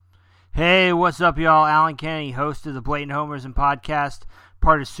Hey, what's up, y'all? Alan Kennedy, host of the Blatant Homers and podcast,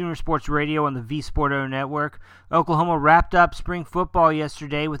 part of Sooner Sports Radio on the V Sporto Network. Oklahoma wrapped up spring football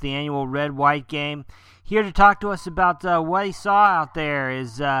yesterday with the annual red-white game. Here to talk to us about what he saw out there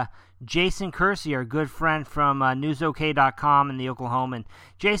is Jason Kersey, our good friend from newsok.com and the Oklahoman.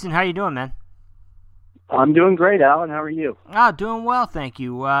 Jason, how you doing, man? I'm doing great, Alan. How are you? Doing well, thank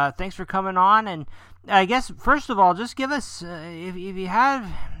you. Thanks for coming on. And I guess, first of all, just give us, if you have,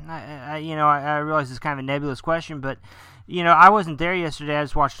 I realize it's kind of a nebulous question, but, I wasn't there yesterday. I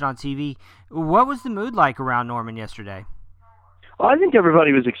just watched it on TV. What was the mood like around Norman yesterday? Well, I think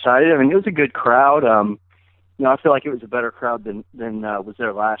everybody was excited. I mean, it was a good crowd. I feel like it was a better crowd than was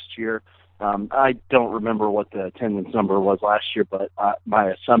there last year. I don't remember what the attendance number was last year, but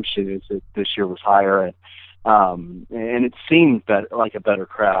my assumption is that this year was higher, and it seemed like a better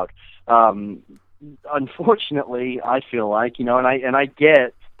crowd. Unfortunately, I feel like, and I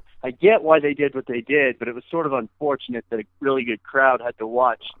get why they did what they did, but it was sort of unfortunate that a really good crowd had to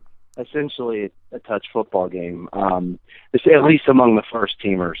watch essentially a touch football game. At least among the first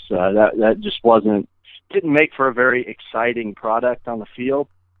teamers, that just didn't make for a very exciting product on the field.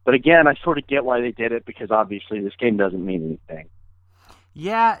 But again, I sort of get why they did it, because obviously this game doesn't mean anything.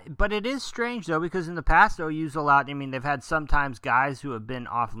 Yeah, but it is strange, though, because in the past, OU's allowed, they've had sometimes guys who have been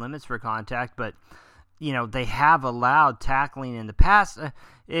off limits for contact, but, they have allowed tackling in the past.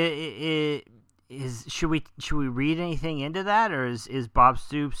 Should we read anything into that, or is Bob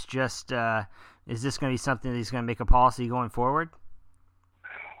Stoops just, is this going to be something that he's going to make a policy going forward?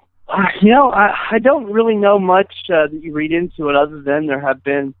 I don't really know much that you read into it, other than there've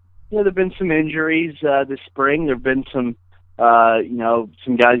been some injuries this spring. There've been some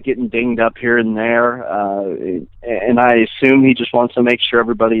guys getting dinged up here and there, and I assume he just wants to make sure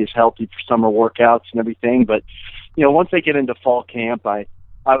everybody is healthy for summer workouts and everything. But once they get into fall camp, I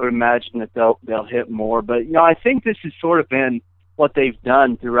would imagine that they'll hit more. But I think this has sort of been what they've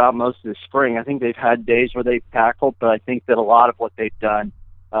done throughout most of the spring. I think they've had days where they've tackled, but I think that a lot of what they've done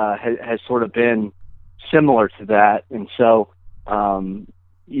has sort of been similar to that. And so,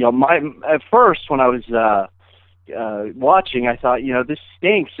 at first when I was watching, I thought, this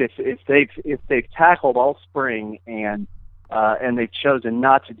stinks if they've tackled all spring and they've chosen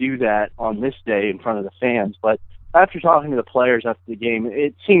not to do that on this day in front of the fans. But after talking to the players after the game,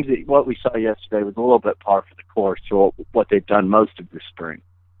 it seems that what we saw yesterday was a little bit par for the course to what they've done most of this spring.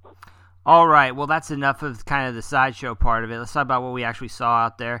 All right, well, that's enough of kind of the sideshow part of it. Let's talk about what we actually saw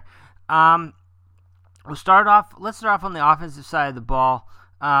out there. Let's start off on the offensive side of the ball.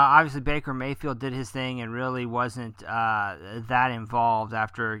 Obviously, Baker Mayfield did his thing and really wasn't that involved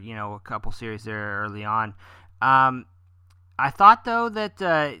after a couple series there early on. I thought, though,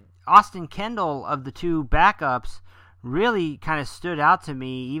 that Austin Kendall, of the two backups, really kind of stood out to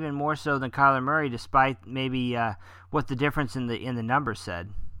me, even more so than Kyler Murray, despite maybe what the difference in the numbers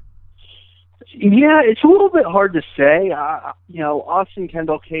said. Yeah, it's a little bit hard to say. Austin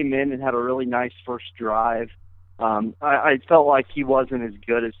Kendall came in and had a really nice first drive. I felt like he wasn't as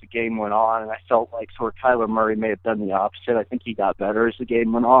good as the game went on, and I felt like sort of Kyler Murray may have done the opposite. I think he got better as the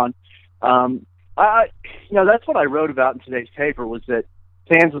game went on. That's what I wrote about in today's paper, was that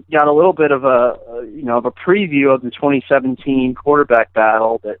fans got a little bit of a preview of the 2017 quarterback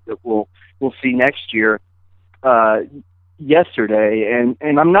battle that we'll see next year. Yesterday,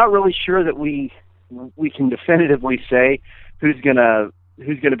 and I'm not really sure that we can definitively say who's gonna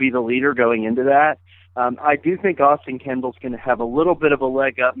be the leader going into that. I do think Austin Kendall's going to have a little bit of a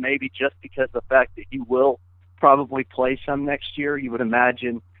leg up, maybe just because of the fact that he will probably play some next year. You would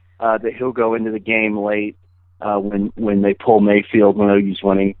imagine that he'll go into the game late when they pull Mayfield, when OU's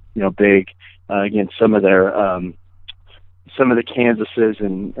winning big against some of the Kansases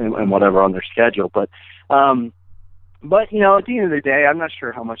and whatever on their schedule, but at the end of the day, I'm not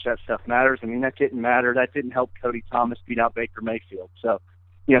sure how much that stuff matters. I mean, that didn't matter. That didn't help Cody Thomas beat out Baker Mayfield. So,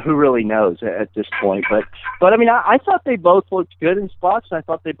 who really knows at this point? But I mean, I thought they both looked good in spots, and I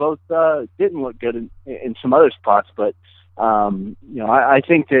thought they both didn't look good in some other spots. But I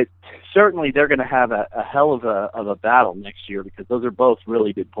think that certainly they're going to have a hell of a battle next year, because those are both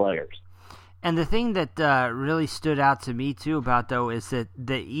really good players. And the thing that really stood out to me too about, though, is that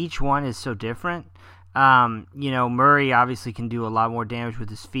each one is so different. Murray obviously can do a lot more damage with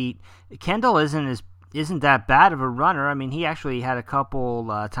his feet. Kendall isn't that bad of a runner. I mean, he actually had a couple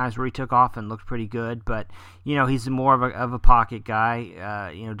times where he took off and looked pretty good, but he's more of a pocket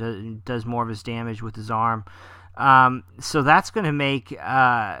guy. Does more of his damage with his arm. So that's going to make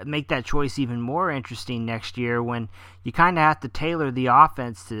that choice even more interesting next year, when you kind of have to tailor the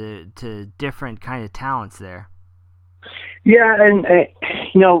offense to different kind of talents there. Yeah, and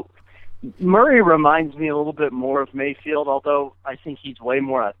Murray reminds me a little bit more of Mayfield, although I think he's way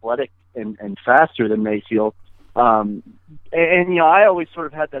more athletic and faster than Mayfield. And I always sort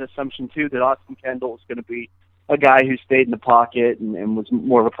of had that assumption, too, that Austin Kendall was going to be a guy who stayed in the pocket and was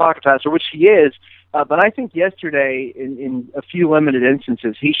more of a pocket passer, which he is. But I think yesterday, in a few limited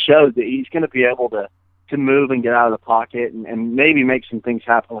instances, he showed that he's going to be able to move and get out of the pocket and maybe make some things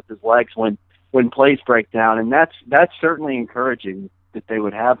happen with his legs when plays break down. And that's certainly encouraging that they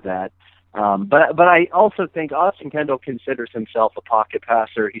would have that. But I also think Austin Kendall considers himself a pocket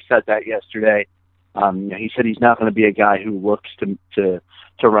passer. He said that yesterday. He said he's not going to be a guy who looks to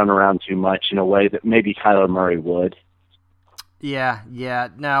run around too much in a way that maybe Kyler Murray would. Yeah.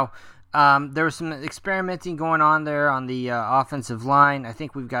 Now, there was some experimenting going on there on the offensive line. I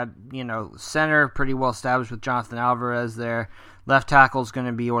think we've got, center pretty well established with Jonathan Alvarez there. Left tackle is going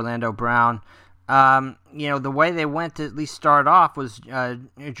to be Orlando Brown. The way they went to at least start off was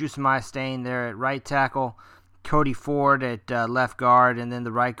Jusamaya staying there at right tackle, Cody Ford at left guard, and then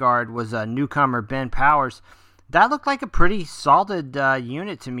the right guard was newcomer Ben Powers. That looked like a pretty solid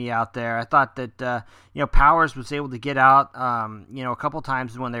unit to me out there. I thought that Powers was able to get out a couple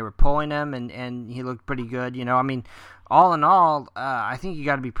times when they were pulling him, and he looked pretty good. All in all, I think you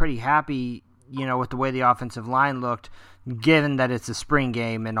got to be pretty happy with the way the offensive line looked, given that it's a spring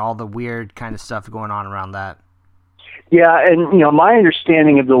game and all the weird kind of stuff going on around that. Yeah, and my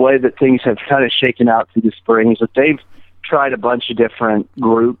understanding of the way that things have kind of shaken out through the spring is that they've tried a bunch of different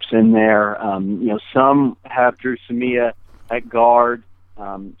groups in there. Some have Drew Samia at guard.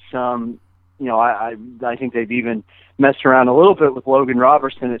 Some, I think they've even messed around a little bit with Logan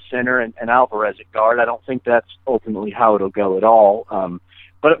Robertson at center and Alvarez at guard. I don't think that's ultimately how it'll go at all.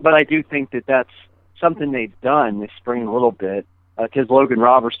 But I do think that that's something they've done this spring a little bit, because Logan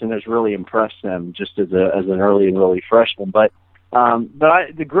Robertson has really impressed them just as an early freshman. But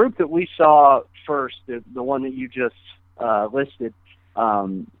the group that we saw first, the one that you just listed,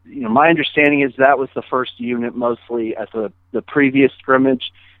 my understanding is that was the first unit mostly at the previous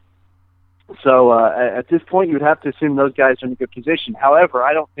scrimmage. So at this point, you would have to assume those guys are in a good position. However,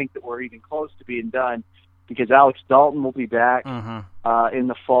 I don't think that we're even close to being done, because Alex Dalton will be back in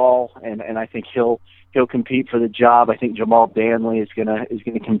the fall, and I think he'll compete for the job. I think Jamal Danley is gonna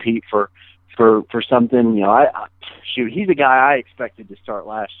compete for something. He's a guy I expected to start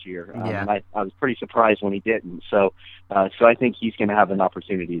last year. And I was pretty surprised when he didn't. So I think he's going to have an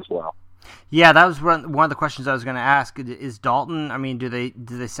opportunity as well. Yeah, that was one of the questions I was going to ask. Is Dalton? I mean, do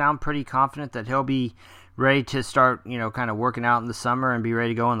they sound pretty confident that he'll be ready to start, kind of working out in the summer and be ready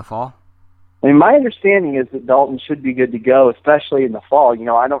to go in the fall? I mean, my understanding is that Dalton should be good to go, especially in the fall.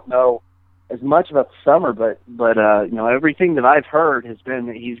 I don't know as much about the summer, but everything that I've heard has been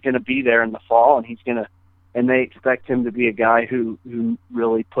that he's going to be there in the fall, and they expect him to be a guy who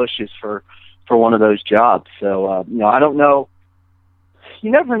really pushes for one of those jobs. So I don't know.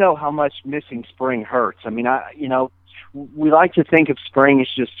 You never know how much missing spring hurts. I mean, we like to think of spring as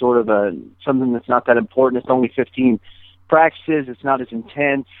just sort of something that's not that important. It's only 15 practices. It's not as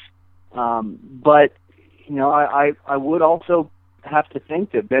intense. But I would also have to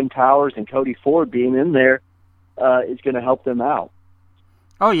think that Ben Powers and Cody Ford being in there is going to help them out.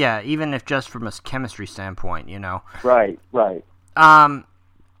 Oh yeah, even if just from a chemistry standpoint, Right.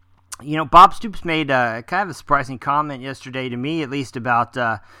 Bob Stoops made kind of a surprising comment yesterday to me, at least, about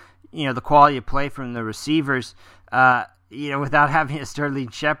the quality of play from the receivers. Without having a Sterling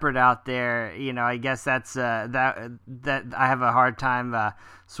Shepard out there, I guess that's that I have a hard time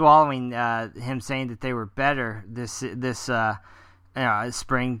swallowing him saying that they were better this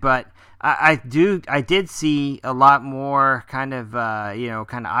spring. But I did see a lot more kind of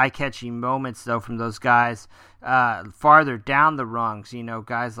eye-catching moments though from those guys farther down the rungs.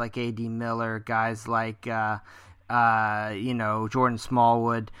 Guys like A.D. Miller, guys like Jordan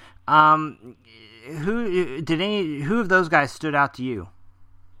Smallwood. Who of those guys stood out to you?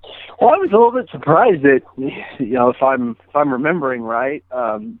 Well, I was a little bit surprised that, if I'm remembering right,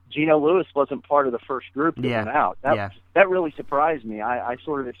 Geno Lewis wasn't part of the first group that went out. That really surprised me. I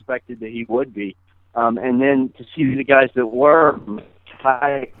sort of expected that he would be. And then to see the guys that were,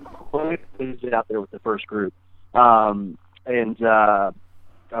 I was out there with the first group. I'm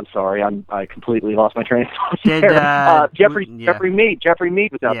sorry, I completely lost my train of thought. Jeffrey Mead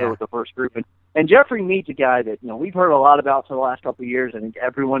was out there with the first group, and Jeffrey Mead's a guy that we've heard a lot about for the last couple of years. I think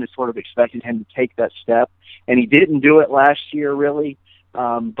everyone has sort of expected him to take that step, and he didn't do it last year really.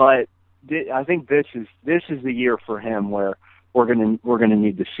 But I think this is the year for him where we're gonna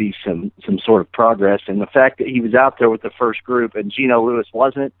need to see some sort of progress. And the fact that he was out there with the first group and Geno Lewis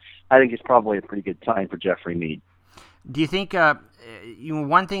wasn't, I think is probably a pretty good sign for Jeffrey Mead. Do you think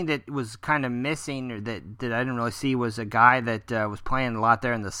one thing that was kind of missing, or that I didn't really see, was a guy that was playing a lot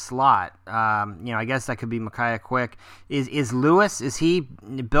there in the slot? I guess that could be Micaiah Quick. Is Lewis, is he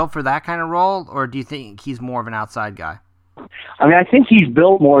built for that kind of role, or do you think he's more of an outside guy? I mean, I think he's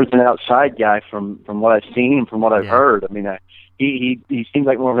built more as an outside guy from what I've seen and from what I've heard. I mean, he seems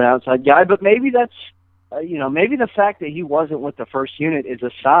like more of an outside guy, but maybe that's maybe the fact that he wasn't with the first unit is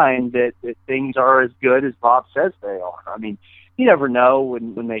a sign that things are as good as Bob says they are. I mean, you never know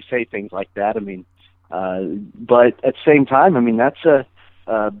when they say things like that. I mean, but at the same time, I mean, that's a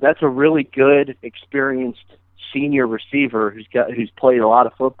really good, experienced senior receiver who's played a lot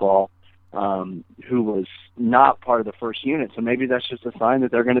of football, who was not part of the first unit. So maybe that's just a sign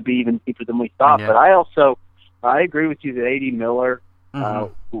that they're going to be even deeper than we thought. Yeah. But I agree with you that A.D. Miller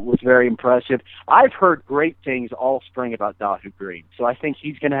was very impressive. I've heard great things all spring about Dahu Green, so I think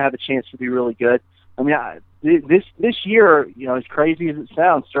he's going to have a chance to be really good. I mean, this year, as crazy as it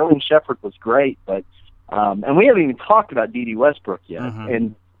sounds, Sterling Shepard was great, but and we haven't even talked about D.D. Westbrook yet.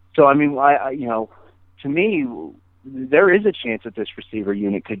 And so, I mean, to me, there is a chance that this receiver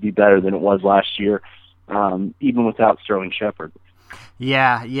unit could be better than it was last year, even without Sterling Shepard.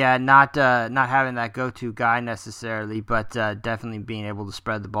 Yeah, not having that go-to guy necessarily, but definitely being able to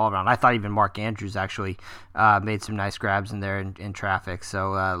spread the ball around. I thought even Mark Andrews actually made some nice grabs in there in traffic.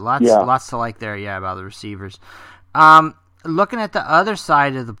 So lots to like there, about the receivers. Looking at the other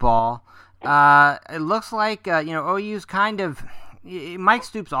side of the ball, it looks like OU's kind of – Mike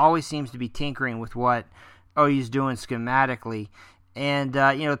Stoops always seems to be tinkering with what OU's doing schematically. And,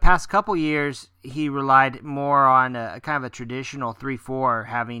 the past couple years, he relied more on kind of a traditional 3-4,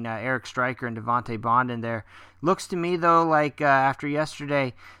 having Eric Stryker and Devontae Bond in there. Looks to me, though, like after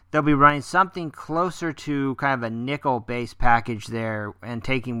yesterday, they'll be running something closer to kind of a nickel-based package there and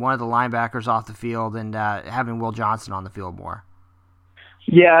taking one of the linebackers off the field and having Will Johnson on the field more.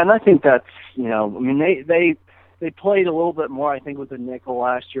 Yeah, and I think that's, I mean, they played a little bit more, I think, with the nickel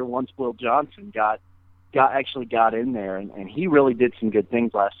last year once Will Johnson got in there, and he really did some good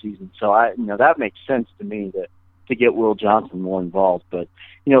things last season. So that makes sense to me to get Will Johnson more involved. But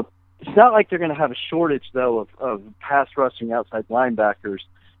it's not like they're going to have a shortage though of pass rushing outside linebackers.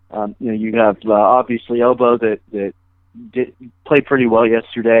 You have obviously Obo that did play pretty well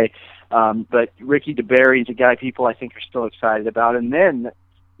yesterday, but Ricky DeBerry is a guy people I think are still excited about. And then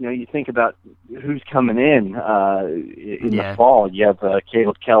you think about who's coming in the fall. You have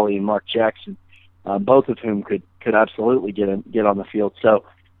Caleb Kelly and Mark Jackson. Both of whom could absolutely get on the field. So,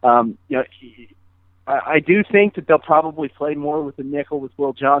 I do think that they'll probably play more with the nickel with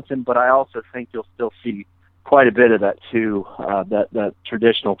Will Johnson, but I also think you'll still see quite a bit of that too, that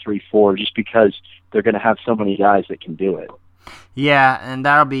traditional 3-4, just because they're going to have so many guys that can do it. Yeah, and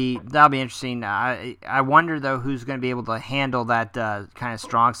that'll be interesting. I wonder though who's going to be able to handle that kind of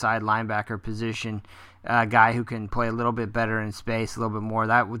strong side linebacker position. Guy who can play a little bit better in space, a little bit more.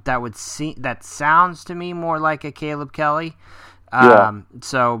 That sounds to me more like a Caleb Kelly.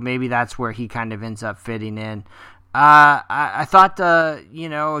 So maybe that's where he kind of ends up fitting in. I thought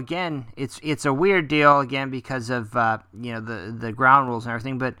again, it's a weird deal again because of the ground rules and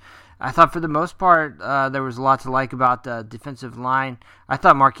everything, but I thought for the most part there was a lot to like about the defensive line. I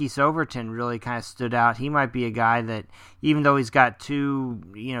thought Marquise Overton really kind of stood out. He might be a guy that, even though he's got two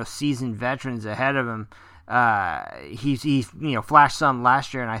seasoned veterans ahead of him, he flashed some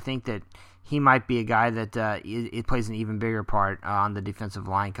last year, and I think that he might be a guy that it plays an even bigger part on the defensive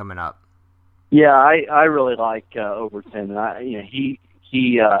line coming up. Yeah, I really like Overton.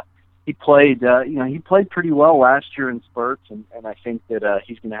 He played he played pretty well last year in spurts, and I think that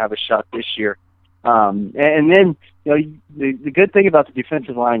he's going to have a shot this year. And then the good thing about the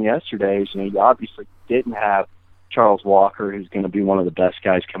defensive line yesterday is you obviously didn't have Charles Walker, who's going to be one of the best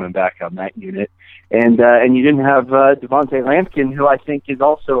guys coming back on that unit, and you didn't have Devontae Lampkin, who I think is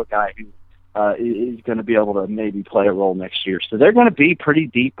also a guy who is going to be able to maybe play a role next year. So they're going to be pretty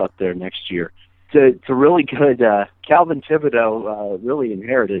deep up there next year. It's a really good Calvin Thibodeau really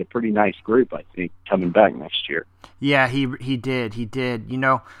inherited a pretty nice group, I think, coming back next year. Yeah, he did.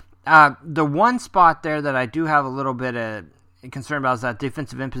 The one spot there that I do have a little bit of concern about is that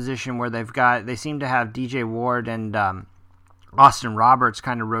defensive end position where they seem to have DJ Ward and Austin Roberts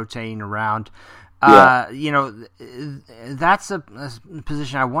kind of rotating around. That's a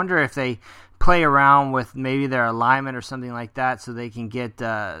position I wonder if they play around with maybe their alignment or something like that, so they can get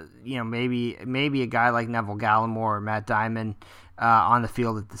maybe a guy like Neville Gallimore or Matt Diamond on the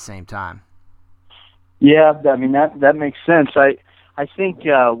field at the same time. Yeah, I mean that makes sense. I think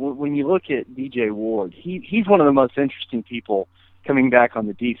when you look at DJ Ward, he's one of the most interesting people coming back on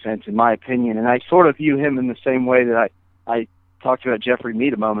the defense, in my opinion. And I sort of view him in the same way that I talked about Jeffrey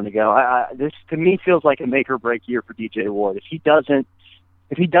Mead a moment ago. This to me feels like a make or break year for DJ Ward. If he doesn't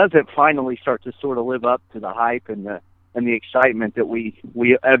finally start to sort of live up to the hype and the excitement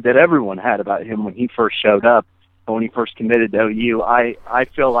that everyone had about him when he first showed up, when he first committed to OU, I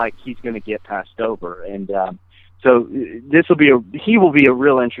feel like he's going to get passed over. And so he will be a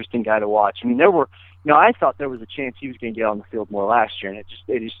real interesting guy to watch. I mean, I thought there was a chance he was going to get on the field more last year, and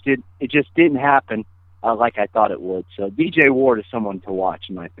it just didn't happen like I thought it would. So DJ Ward is someone to watch,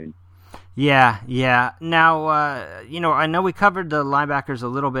 in my opinion. Yeah. Now, I know we covered the linebackers a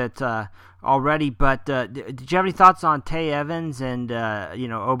little bit already, but did you have any thoughts on Tay Evans and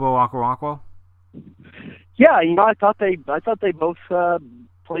Obo Okoronkwo? Yeah, I thought they both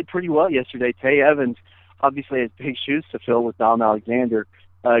played pretty well yesterday. Tay Evans obviously has big shoes to fill with Dalton Alexander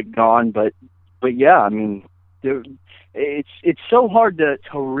gone, but yeah, I mean, it's so hard to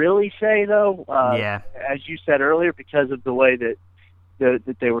really say though. As you said earlier, because of the way that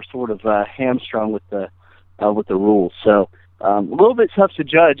they were sort of hamstrung with the rules. So a little bit tough to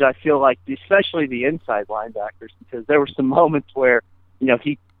judge. I feel like, especially the inside linebackers, because there were some moments where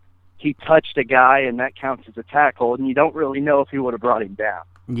he touched a guy and that counts as a tackle, and you don't really know if he would have brought him down.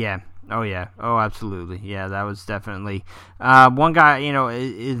 Yeah. Oh, absolutely. Yeah, that was definitely one guy.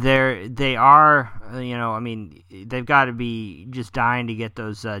 They are. I mean, they've got to be just dying to get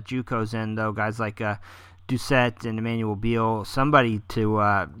those JUCOs in, though. Guys like Doucette and Emmanuel Beal, somebody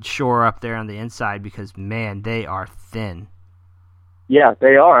to shore up there on the inside, because man, they are thin. Yeah,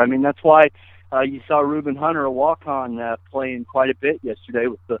 they are. I mean, that's why you saw Reuben Hunter, a walk-on, playing quite a bit yesterday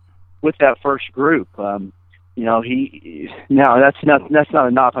with that first group. That's not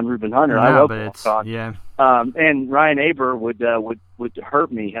a knock on Reuben Hunter. No, I love but it's walk-on. yeah. And Ryan Aber would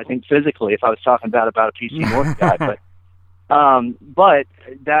hurt me, I think, physically if I was talking about a PC North guy. But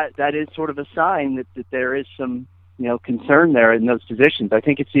that is sort of a sign that there is some concern there in those positions. I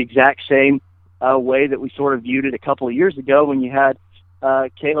think it's the exact same way that we sort of viewed it a couple of years ago when you had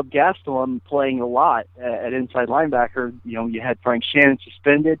Caleb Gastelum playing a lot at inside linebacker. You had Frank Shannon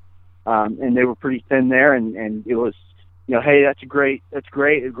suspended, and they were pretty thin there, and it was, hey, that's a great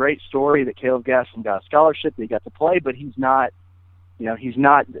story that Caleb Gastelum got a scholarship, that he got to play, but he's not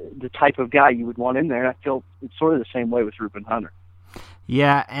the type of guy you would want in there. And I feel it's sort of the same way with Reuben Hunter.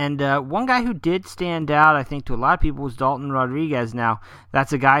 Yeah, and one guy who did stand out, I think, to a lot of people was Dalton Rodriguez. Now,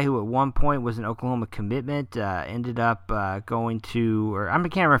 that's a guy who at one point was an Oklahoma commitment, ended up going to, or I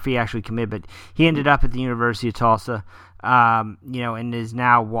can't remember if he actually committed, but he ended up at the University of Tulsa, and is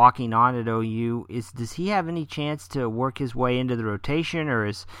now walking on at OU. Does he have any chance to work his way into the rotation, or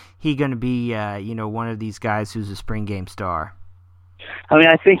is he going to be, one of these guys who's a spring game star? I mean,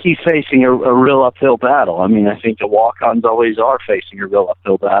 I think he's facing a real uphill battle. I mean, I think the walk-ons always are facing a real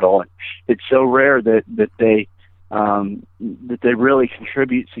uphill battle, and it's so rare that they really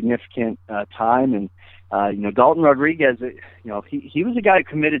contribute significant time. And Dalton Rodriguez, he was a guy who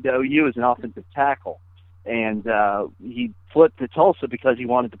committed to OU as an offensive tackle, and he flipped to Tulsa because he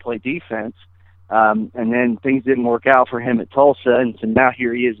wanted to play defense. And then things didn't work out for him at Tulsa, and so now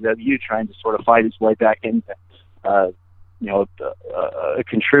here he is at OU trying to sort of fight his way back into a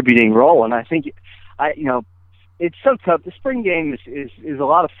contributing role. And I think, it's so tough. The spring game is a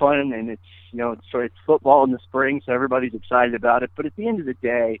lot of fun, and it's football in the spring, so everybody's excited about it. But at the end of the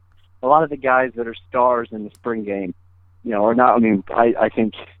day, a lot of the guys that are stars in the spring game, are not. I mean, I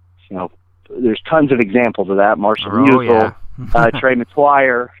think, there's tons of examples of that. Marshall Musial, Trey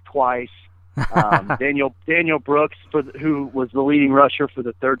McGuire twice, Daniel Brooks, who was the leading rusher for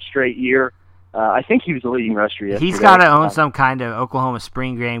the third straight year. I think he was the leading rusher yesterday. He's got to own some kind of Oklahoma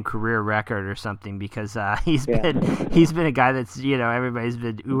spring game career record or something, because he's been a guy that's everybody's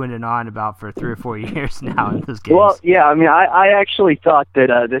been oohing and ahhing about for 3 or 4 years now in those games. Well, yeah, I mean, I actually thought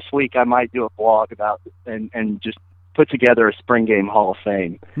that this week I might do a blog about and just put together a spring game Hall of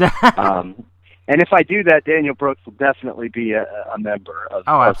Fame. And if I do that, Daniel Brooks will definitely be a member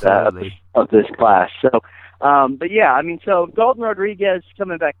of this class. So, but yeah, I mean, so Dalton Rodriguez,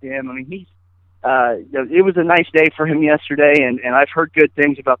 coming back to him, I mean, it was a nice day for him yesterday, and I've heard good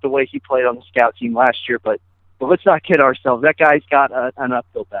things about the way he played on the scout team last year. But let's not kid ourselves. That guy's got an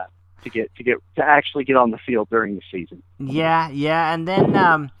uphill battle to actually get on the field during the season. Yeah, and then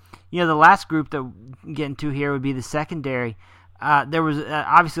the last group that we're getting to here would be the secondary. There was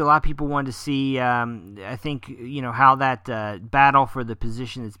obviously a lot of people wanted to see, I think, how that battle for the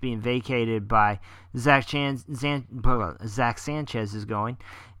position that's being vacated by Zach Sanchez is going.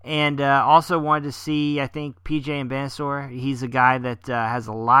 And also wanted to see, I think, PJ Mbanasor. He's a guy that has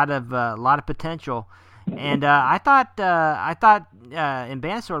a lot of potential And I thought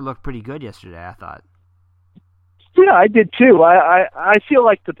Bannister looked pretty good yesterday. I thought. Yeah, I did too. I feel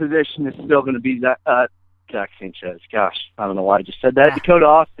like the position is still going to be that Zach Sanchez. Gosh, I don't know why I just said that. Dakota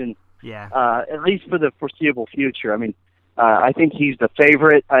Austin. Yeah. At least for the foreseeable future. I mean, I think he's the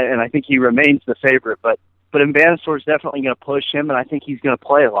favorite, and I think he remains the favorite. But Bannister is definitely going to push him, and I think he's going to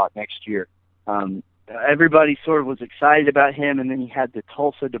play a lot next year. Everybody sort of was excited about him, and then he had the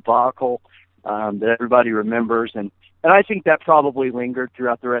Tulsa debacle that everybody remembers, and I think that probably lingered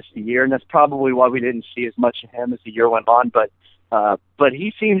throughout the rest of the year, and that's probably why we didn't see as much of him as the year went on. But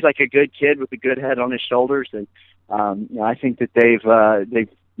he seems like a good kid with a good head on his shoulders, and I think that they've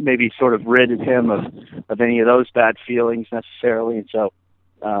maybe sort of ridded him of any of those bad feelings necessarily, and so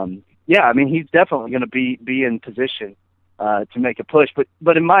I mean he's definitely going to be in position to make a push.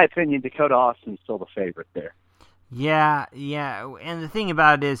 But in my opinion, Dakota Austin's still the favorite there. Yeah, and the thing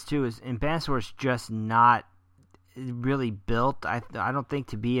about it is Bannister's just not really built. I don't think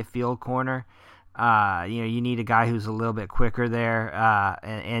to be a field corner. You need a guy who's a little bit quicker there,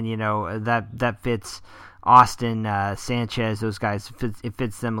 and that fits Austin, Sanchez. Those guys, it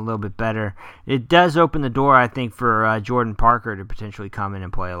fits them a little bit better. It does open the door, I think, for Jordan Parker to potentially come in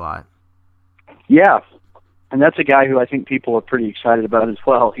and play a lot. Yeah, and that's a guy who I think people are pretty excited about as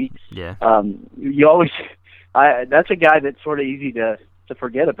well. That's a guy that's sort of easy to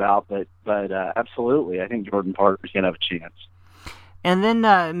forget about, but absolutely, I think Jordan Parker's going to have a chance. And then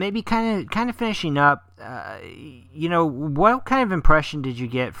maybe kind of finishing up, what kind of impression did you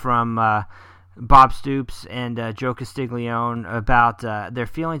get from Bob Stoops and Joe Castiglione about their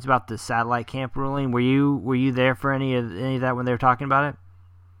feelings about the satellite camp ruling? Were you there for any of that when they were talking about it?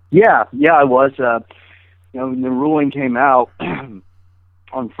 Yeah, I was. When the ruling came out on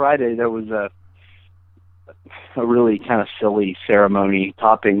Friday, there was a really kind of silly ceremony,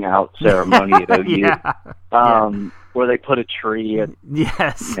 topping out ceremony at OU, where they put a tree and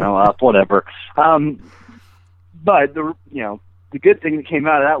up, whatever. But the good thing that came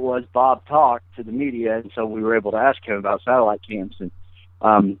out of that was Bob talked to the media, and so we were able to ask him about satellite camps. And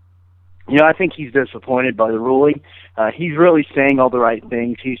I think he's disappointed by the ruling. He's really saying all the right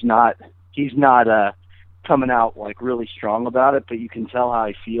things. He's not coming out like really strong about it, but you can tell how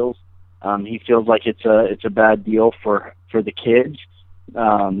he feels. He feels like it's a bad deal for the kids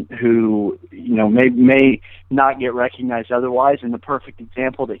who may not get recognized otherwise. And the perfect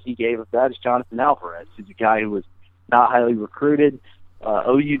example that he gave of that is Jonathan Alvarez, who's a guy who was not highly recruited.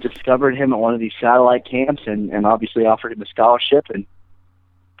 OU discovered him at one of these satellite camps and obviously offered him a scholarship, and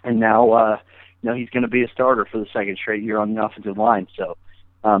now he's going to be a starter for the second straight year on the offensive line. So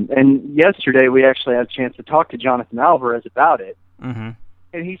and yesterday we actually had a chance to talk to Jonathan Alvarez about it. Mm-hmm.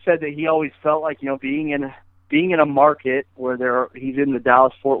 And he said that he always felt like, being in a market where he's in the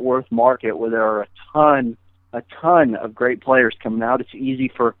Dallas-Fort Worth market where there are a ton of great players coming out, it's easy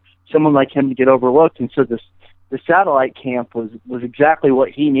for someone like him to get overlooked. And so the satellite camp was exactly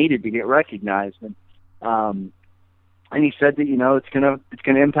what he needed to get recognized. And he said that, it's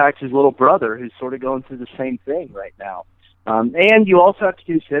gonna impact his little brother who's sort of going through the same thing right now. And you also have to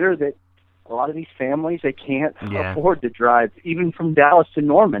consider that a lot of these families, they can't afford to drive even from Dallas to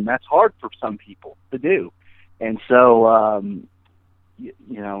Norman. That's hard for some people to do. And so,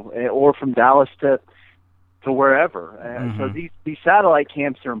 or from Dallas to wherever. Mm-hmm. So these satellite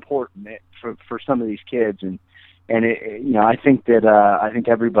camps are important for some of these kids. And I think that I think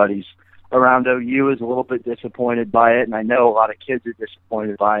everybody's around OU is a little bit disappointed by it, and I know a lot of kids are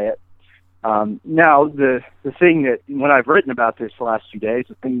disappointed by it. Now, the thing that when I've written about this the last few days,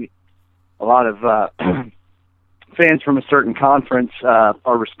 the thing that a lot of fans from a certain conference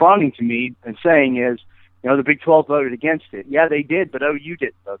are responding to me and saying is, the Big 12 voted against it. Yeah, they did, but OU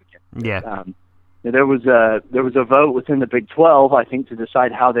didn't vote against it. Yeah. There was a vote within the Big 12, I think, to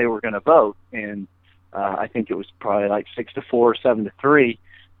decide how they were going to vote, and I think it was probably like 6-4 or 7-3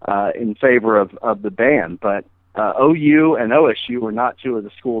 in favor of the ban. But OU and OSU were not two of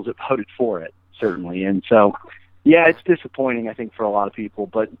the schools that voted for it, certainly. And so, yeah, it's disappointing, I think, for a lot of people,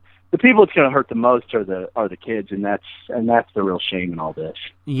 but the people it's going to hurt the most are the kids, and that's the real shame in all this.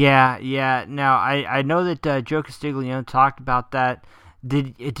 Yeah. Now I know that Joe Castiglione talked about that.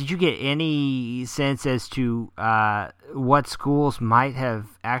 Did you get any sense as to what schools might have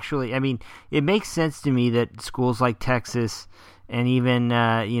actually? I mean, it makes sense to me that schools like Texas and even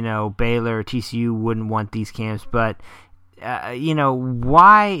Baylor or TCU wouldn't want these camps, but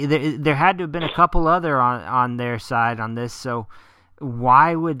why? There had to have been a couple other on their side on this, so.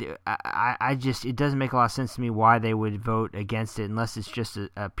 Why would I just? It doesn't make a lot of sense to me why they would vote against it unless it's just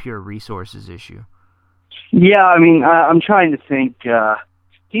a pure resources issue. Yeah, I mean, I'm trying to think.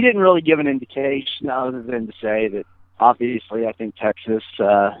 he didn't really give an indication other than to say that obviously I think Texas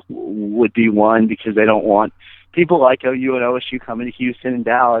would be one because they don't want people like OU and OSU coming to Houston and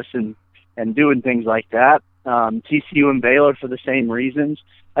Dallas and doing things like that. TCU and Baylor for the same reasons.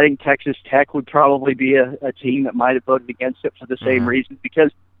 I think Texas Tech would probably be a team that might have voted against it for the same reasons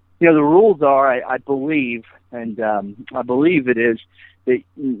because, the rules are, I believe, and I believe it is, that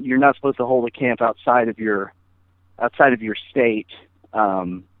you're not supposed to hold a camp outside of your state.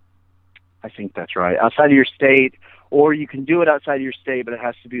 I think that's right. Outside of your state, or you can do it outside of your state, but it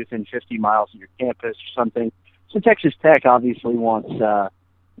has to be within 50 miles of your campus or something. So Texas Tech obviously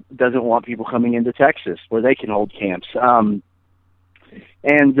doesn't want people coming into Texas where they can hold camps. So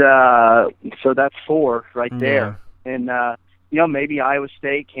that's 4 right there. And, maybe Iowa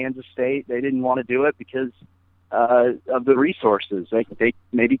State, Kansas State, they didn't want to do it because of the resources. They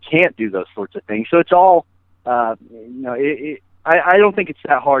maybe can't do those sorts of things. So it's all, I don't think it's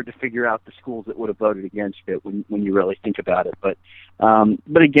that hard to figure out the schools that would have voted against it when you really think about it. But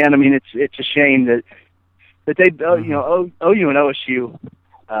again, I mean, it's a shame that they, OU and OSU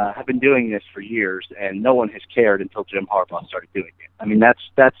have been doing this for years, and no one has cared until Jim Harbaugh started doing it. I mean, that's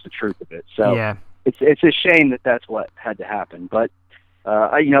the truth of it. So it's a shame that that's what had to happen. But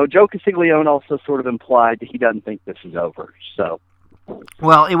Joe Castiglione also sort of implied that he doesn't think this is over. So.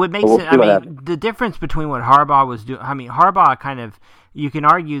 Well, it would make sense. I mean, the difference between what Harbaugh was doing, Harbaugh kind of, you can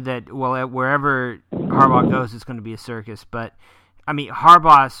argue that, well, wherever Harbaugh goes, it's going to be a circus. But, I mean,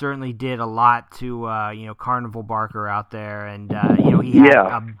 Harbaugh certainly did a lot to, Carnival Barker out there. And, he had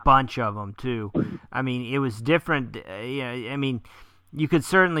a bunch of them, too. I mean, it was different. I mean, you could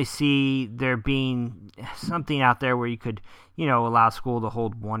certainly see there being something out there where you could, allow school to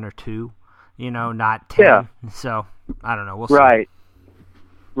hold 1 or 2, not 10. Yeah. So, I don't know. We'll see.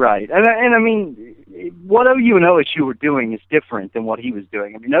 Right. And I mean, what OU and OSU were doing is different than what he was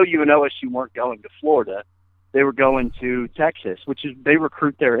doing. I mean, OU and OSU weren't going to Florida. They were going to Texas, which is, they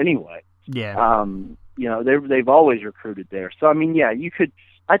recruit there anyway. Yeah. They've always recruited there. So, I mean,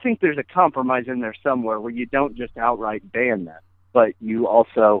 I think there's a compromise in there somewhere where you don't just outright ban them, but you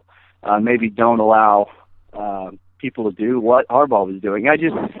also maybe don't allow people to do what Harbaugh was doing. I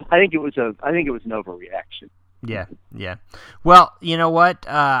think it was an overreaction. Yeah. Well, you know what?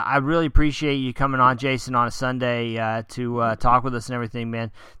 I really appreciate you coming on, Jason, on a Sunday to talk with us and everything,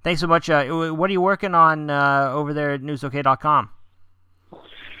 man. Thanks so much. What are you working on over there at newsok.com?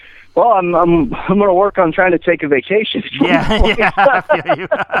 Well, I'm going to work on trying to take a vacation. Yeah, I feel you.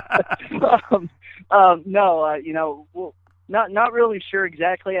 Not really sure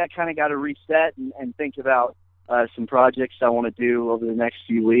exactly. I kind of got to reset and think about some projects I want to do over the next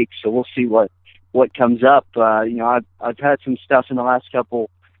few weeks. So we'll see what comes up. I've had some stuff in the last couple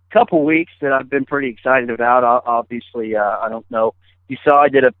weeks that I've been pretty excited about. Obviously, I don't know. You saw I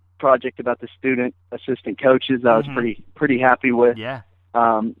did a project about the student assistant coaches. I was pretty happy with. Yeah.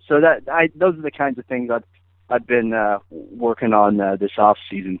 So those are the kinds of things I've been working on this off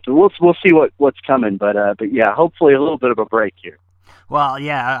season. So we'll see what's coming. But yeah, hopefully a little bit of a break here. Well,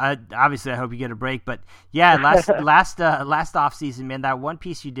 yeah, obviously I hope you get a break, but yeah, last off season, man, that one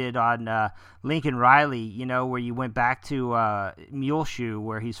piece you did on Lincoln Riley, where you went back to Muleshoe,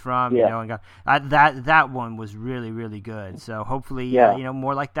 where he's from, and that one was really, really good. So hopefully,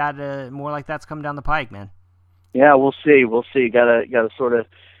 more like that's coming down the pike, man. Yeah, we'll see. Got to sort of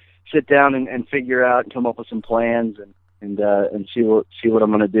sit down and figure out and come up with some plans and see what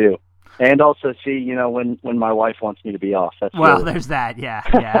I'm going to do. And also see, when my wife wants me to be off. There's that. Yeah,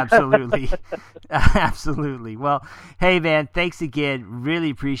 absolutely. Absolutely. Well, hey, man, thanks again. Really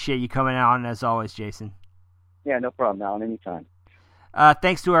appreciate you coming on, as always, Jason. Yeah, no problem, Alan. Anytime.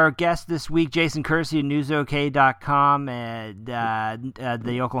 Thanks to our guest this week, Jason Kersey of newsok.com and the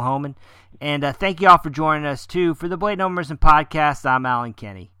Oklahoman. And thank you all for joining us, too. For the Blade Numbers and Podcast, I'm Alan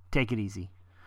Kenny. Take it easy.